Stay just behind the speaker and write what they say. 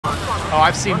Oh,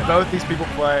 I've seen both these people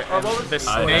play. And the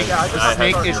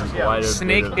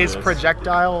snake is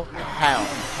projectile hell.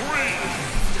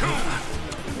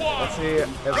 Let's see if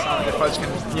Fudge can.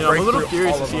 You know, I'm a little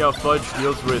curious to see how Fudge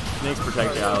deals with Snake's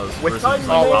projectiles with versus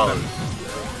all of them.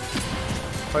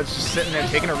 Fudge just sitting there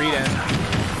taking a read in.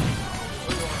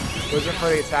 Wasn't for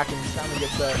the attacking. This time he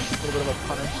gets a little bit of a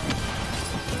punish.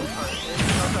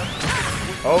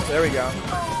 Oh, there we go.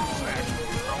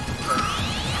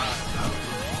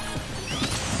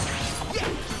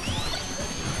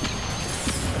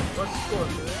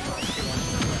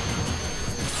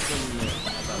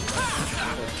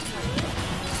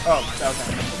 Oh,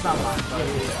 okay. It's not mine.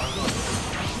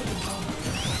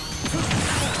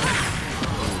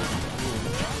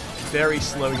 Very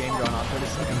slow game going on. 30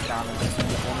 seconds down.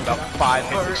 Only about 5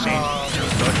 hits exchange.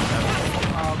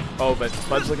 Oh, but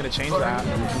Fudge looking to change that.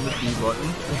 Using the B button.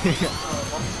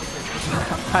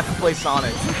 Have to play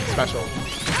Sonic special.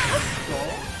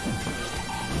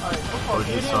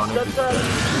 Fudge's Sonic is better.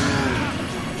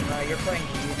 You're playing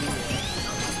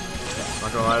Not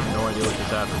gonna lie, I have no idea what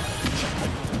just happened.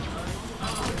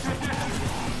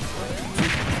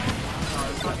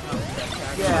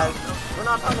 Yeah, we're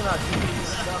not talking about GDs.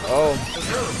 Oh.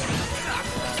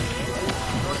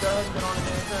 Go ahead and get on the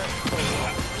answer.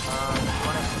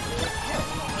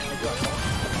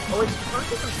 Oh, it's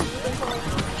first is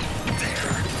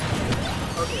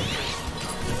okay.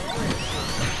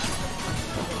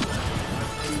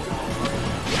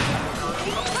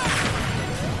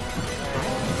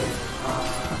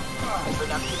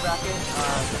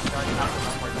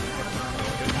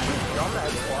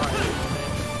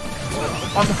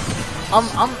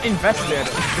 I'm invested.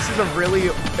 This is a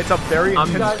it's a very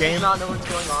intense game. Not know what's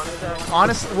going on with that?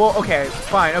 Honestly, well, okay,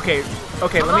 fine, okay,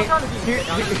 let me.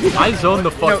 I zoned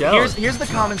the fuck out. Here's the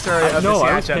commentary of this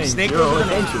matchup. Snake throws a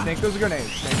grenade. Snake throws a grenade.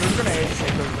 Snake throws a grenade.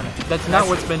 Snake throws a grenade. That's not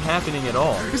what's been happening at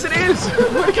all. Yes, it is.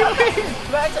 What do you mean?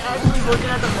 Max actually looking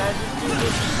at the magic.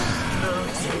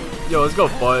 Yo, let's go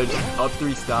Fudge. Up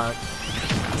 3 stock.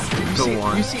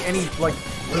 You see any like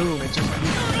boom? It just.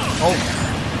 Oh.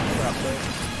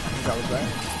 That was right.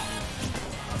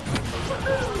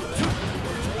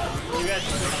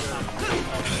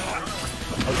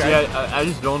 Okay. Yeah, I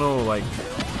just don't know, like...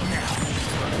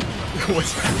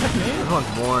 What's happening? This one's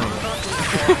boring.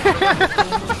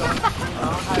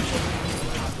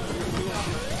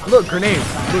 Look, grenade.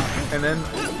 Look, and then...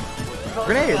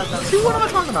 Grenade! See, what am I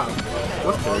talking about?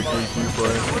 What characters do you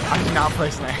play? I do not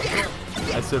play Snake.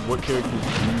 I said, what characters do you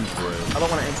play? I don't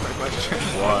want to answer that question.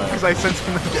 Why? Because I sense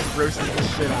I'm going to get roasted the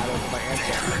shit out of my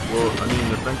answer. Well, I mean,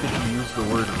 the fact that you used the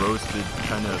word roasted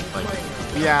kind of, like...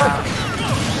 Yeah.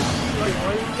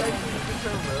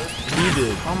 He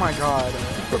did. Oh my god.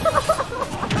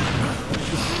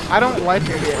 I don't like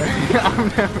it here.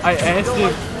 I asked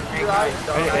him...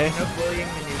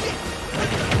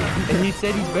 And he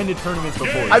said he's been to tournaments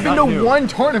before. I've been to one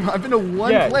tournament. I've been to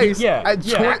one place.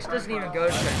 Max doesn't even go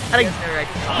to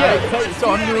tournaments. So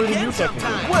I'm newer than you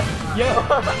technically. What?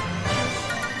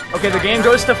 Yeah. Okay, the game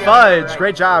goes to Fudge.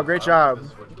 Great job, great job.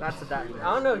 That's I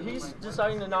don't know. He's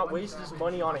deciding to not waste his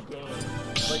money on a game.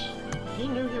 Like he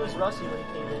knew he was rusty when he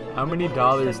came in. How many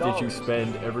dollars did you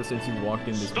spend ever since you walked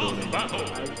in this building?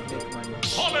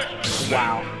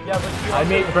 Wow. Yeah,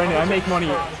 but Brendan, I make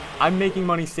money. I'm making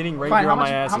money sitting right here on my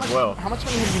ass as well. How much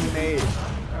money have you made?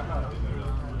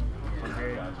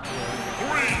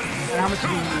 And how much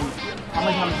have you used? How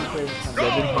many times have you played this?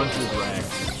 700 racks.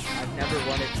 I've never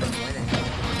won it from winning.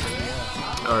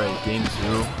 Alright, game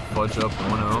 2. Fudge up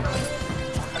 1-0.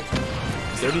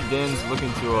 Dirty Dan's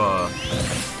looking to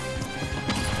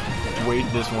wait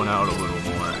this one out a little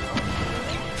more.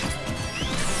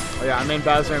 Oh yeah, I mean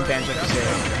Bowser and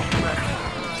Banjo-Kazooie.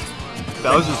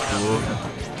 That was just cool.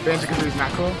 Banjo-Kazooie's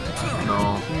not cool?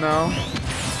 No. No.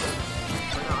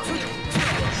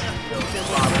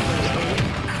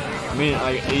 I mean,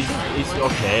 he's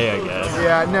okay, I guess.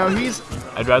 Yeah, no, he's...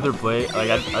 I'd rather play, like,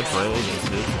 I'd play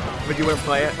against it. But you wouldn't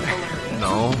play it?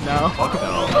 No. No? Fuck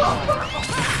no.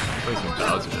 Play some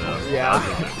Bowser, though. Yeah.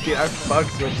 Dude, I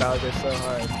fucked with Bowser so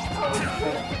hard.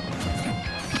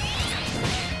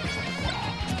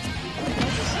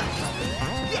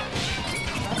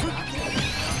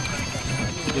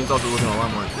 The game's also looking a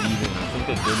lot more even. I think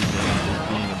that Dirty Dan is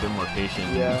being a bit more patient.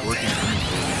 Yeah. He's working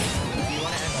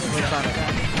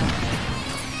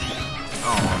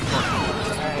Oh, fuck you.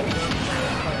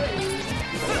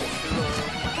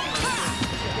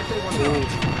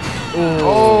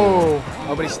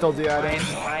 Oh, but he's still DI'd. I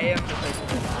am just like...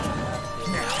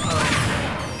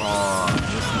 Oh,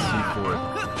 this is C4.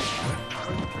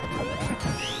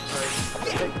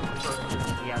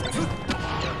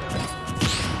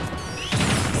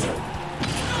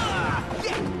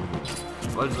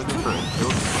 Fudge looking for a kill.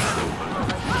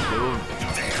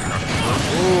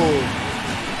 Ooh.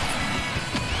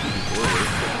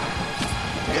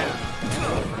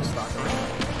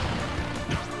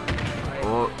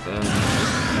 Oh,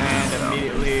 and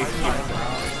immediately.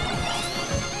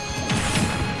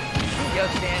 Yo,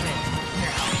 stand it.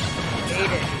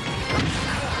 Hate it.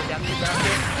 Redemption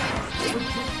bracket.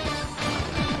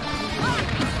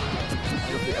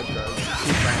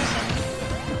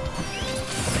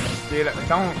 Dude,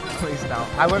 don't, please don't.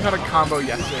 I learned how to combo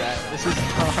yesterday. This is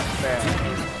not fair.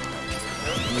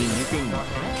 I mean, you can.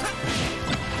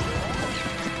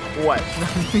 What?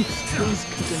 Please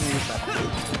continue that.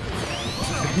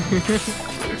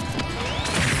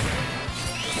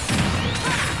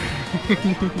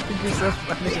 You're so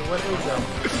funny. What is that?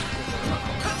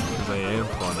 Because I am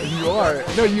funny. You are.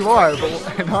 No, you are, but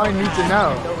now I need to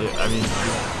know. Yeah, I mean,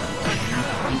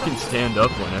 you can stand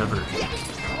up whenever.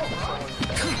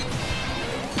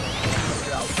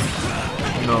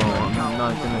 No, I'm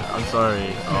not gonna. I'm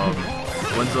sorry.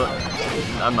 When's the?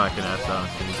 I'm not gonna ask that on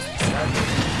stage.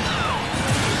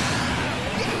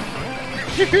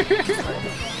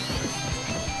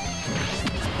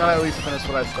 Gotta at least finish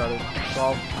what I started, so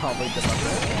I'll probably get my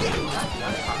best.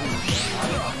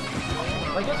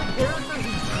 Like, as a character,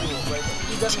 he's cool. Like,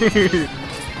 he definitely... Dude.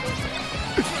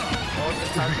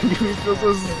 You feel so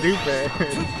stupid.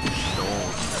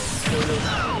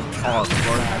 Oh,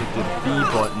 Fudge hit the B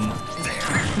button.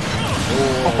 Oh,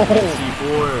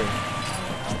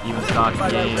 C4. Even stock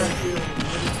game.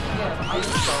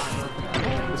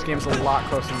 This game's a lot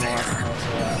closer than the last one,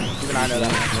 so even I know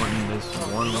that. Wanting this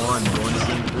 1-1, going to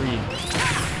game 3.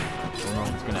 Don't know if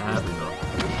it's gonna happen though.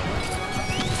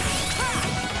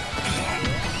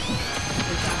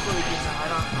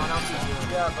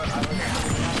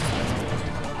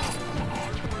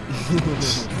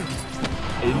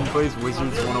 Aiden plays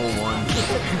Wizards 101.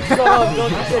 Shut up, don't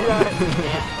you say that.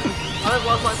 I've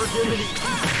lost my virginity.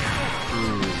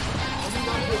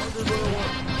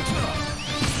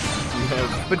 You have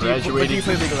But do you play League of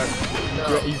Legends?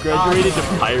 You graduated to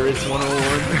Pirates 101.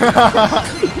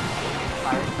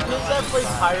 Kids that play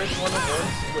Pirates 101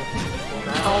 with people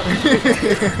now,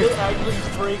 they actually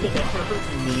break it ever.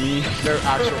 Me. They're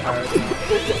actual pirates.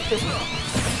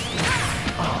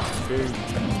 Very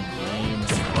game.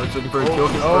 Oh, it's looking for a kill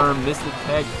confirm. Missed the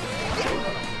tag.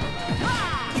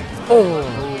 Oh!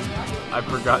 I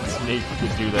forgot Snake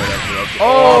could do that after up.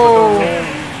 Oh!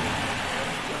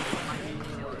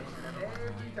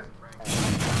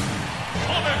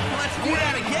 Let's do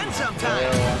that again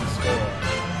sometime.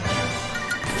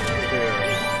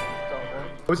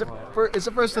 Is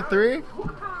it first to 3?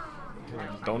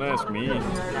 Don't ask me.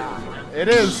 It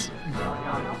is.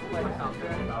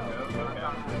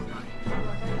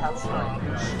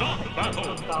 Stop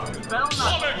battle.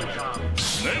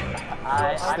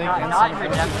 I'm not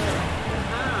redemption.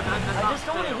 I just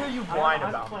don't want to hear you whine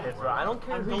about it, bro. I don't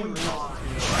care who you lose to. I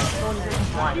just don't want to hear you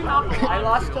whine about it. I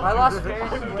lost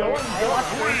Harrisonburg.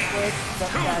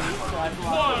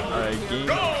 Alright, game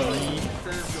 3.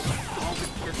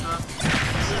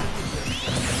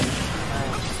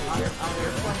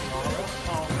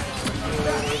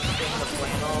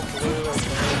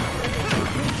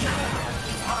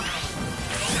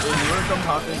 Hey, you wanna come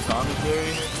talk in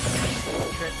commentary?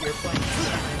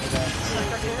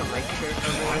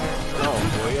 No,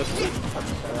 boy, yes.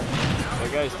 That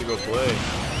guy has to go play.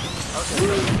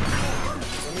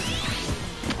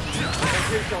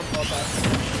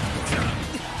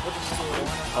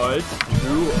 Oh, it's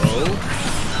 2-0?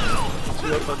 So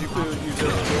I thought you could use it.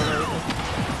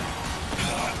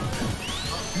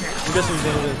 I'm guessing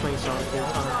Dan is playing Sonic full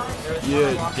time.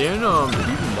 Yeah, Dan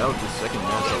evened out the second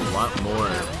match a lot more.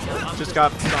 Just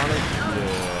got Sonic.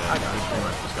 Yeah, I pretty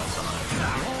much just got Sonic.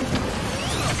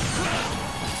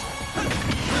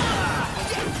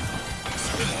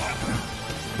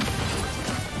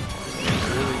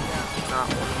 Really not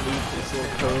want to lose this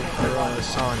little code for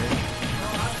Sonic.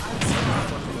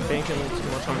 Banking too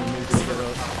much on the new to get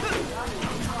up.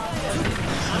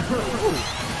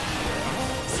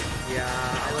 Yeah, I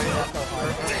learned that so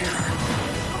hard.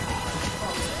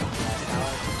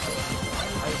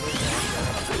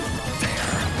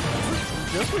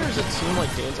 Just where does it seem like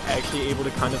Dan's actually able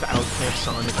to kind of out-camp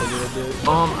Sonic a little bit?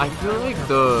 I feel like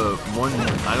the one,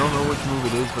 I don't know which move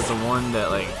it is, but the one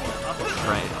that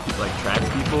tracks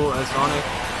people as Sonic.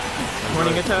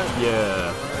 Running attack?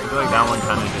 Yeah, I feel like that one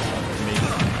kind of just makes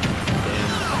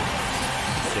Dan's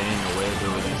staying away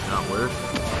abilities not work.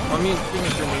 I mean,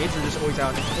 grenades are just always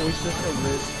out. It's always just a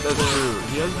risk. That's true.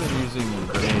 He has been using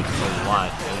grenades a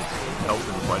lot, and it's helped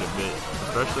him quite a bit,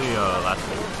 especially last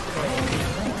week.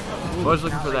 Fudge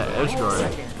looking for that edge guard.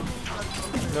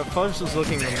 No, Fudge was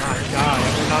looking to not die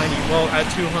at 90. Well, at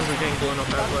 200 getting blown up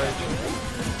that ledge.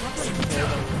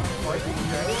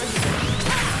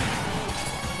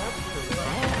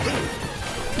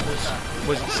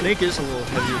 Snake is a little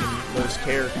heavier than most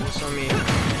characters. I mean, so,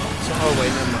 oh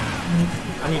wait, never mind.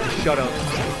 I need to shut up.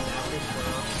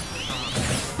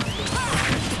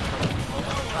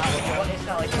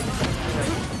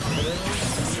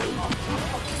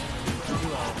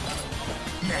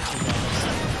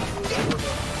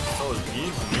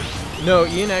 No,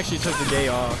 Ian actually took the day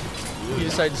off. He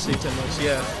decided to stay 10 months,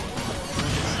 yeah.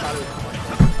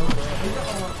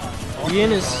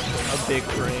 Ian is a big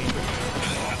brain.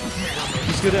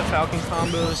 He's good at Falcon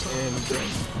combos and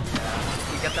brain.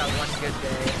 You get that one good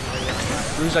day.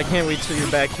 Bruce, I can't wait till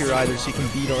you're back here either so you can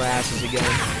beat our asses again.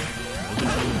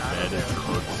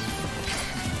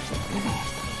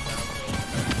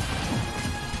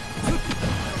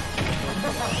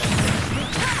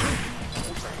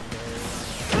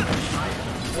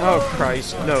 Oh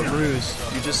Christ, no, Ruse.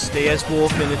 You just stay as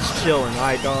Wolf and it's chilling,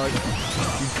 alright dog?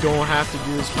 You don't have to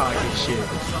do this pocket shit.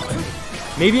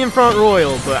 Maybe in front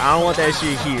Royal, but I don't want that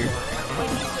shit here.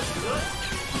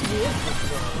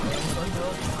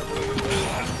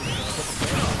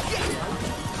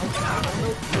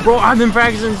 Bro, I've been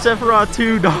practicing Sephiroth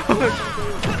too, dog.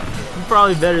 I'm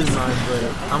probably better than mine, but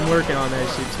I'm working on that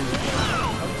shit too.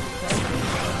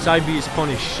 Side B is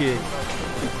fun as shit.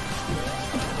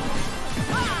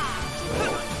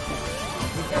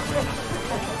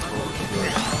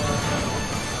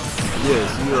 Yeah,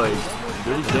 see, like,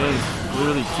 Dirty Dan's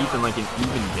literally keeping like an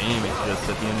even game. It's just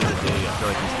at the end of the day, I feel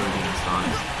like he's still getting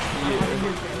Sonic.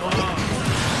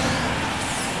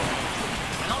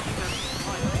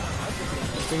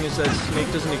 The thing is that Snake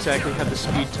doesn't exactly have the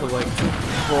speed to like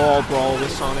brawl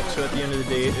with Sonic, so at the end of the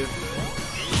day, if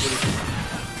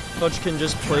Fudge can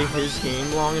just play his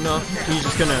game long enough, he's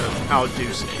just gonna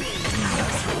outdo Snake.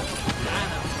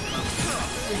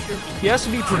 He has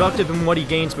to be productive in what he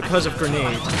gains because of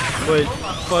grenades, but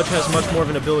Fudge has much more of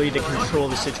an ability to control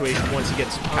the situation once he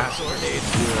gets past the grenades.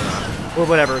 Yeah. Or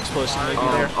whatever explosive may be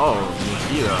there. Oh,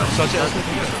 Nikita. Such as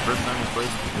Nikita. The first time he's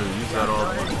played, use that all,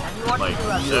 like,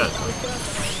 yeah.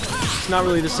 It's not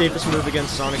really the safest move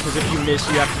against Sonic, because if you miss,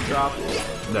 you have to drop it.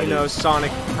 You know,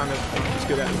 Sonic kind of is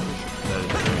good at it. That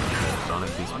is true. Sonic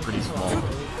is pretty small.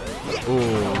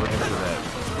 Oh, looking for that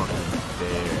fucking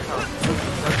bear.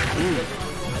 Ooh.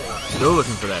 Still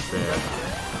looking for that bear.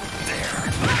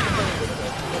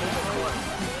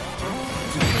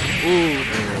 Ooh.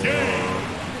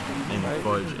 And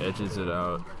Fudge edges it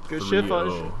out. Good shit,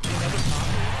 Fudge.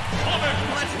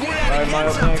 Alright, my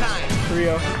up next.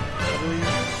 Trio, I believe.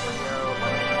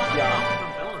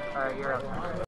 Yeah. Alright, you're up.